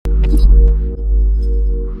Here you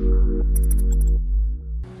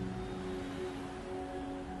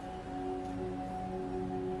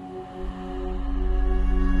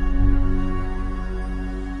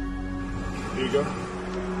go.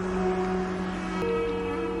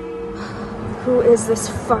 Who is this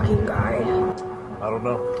fucking guy? I don't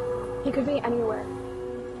know. He could be anywhere.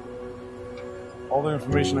 All the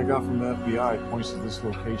information I got from the FBI points to this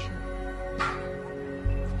location.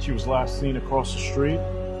 She was last seen across the street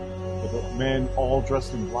with a man all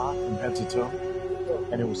dressed in black from head to toe,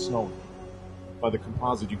 and it was snowing. By the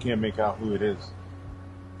composite, you can't make out who it is.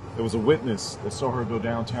 There was a witness that saw her go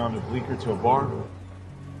downtown to Bleecker to a bar.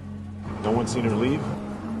 No one seen her leave,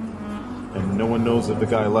 and no one knows if the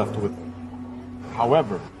guy left with her.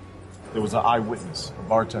 However, there was an eyewitness, a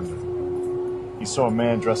bartender. He saw a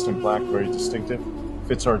man dressed in black, very distinctive,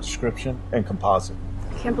 fits our description, and composite.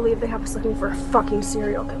 I can't believe they have us looking for a fucking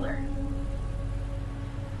serial killer.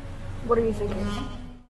 What are you thinking?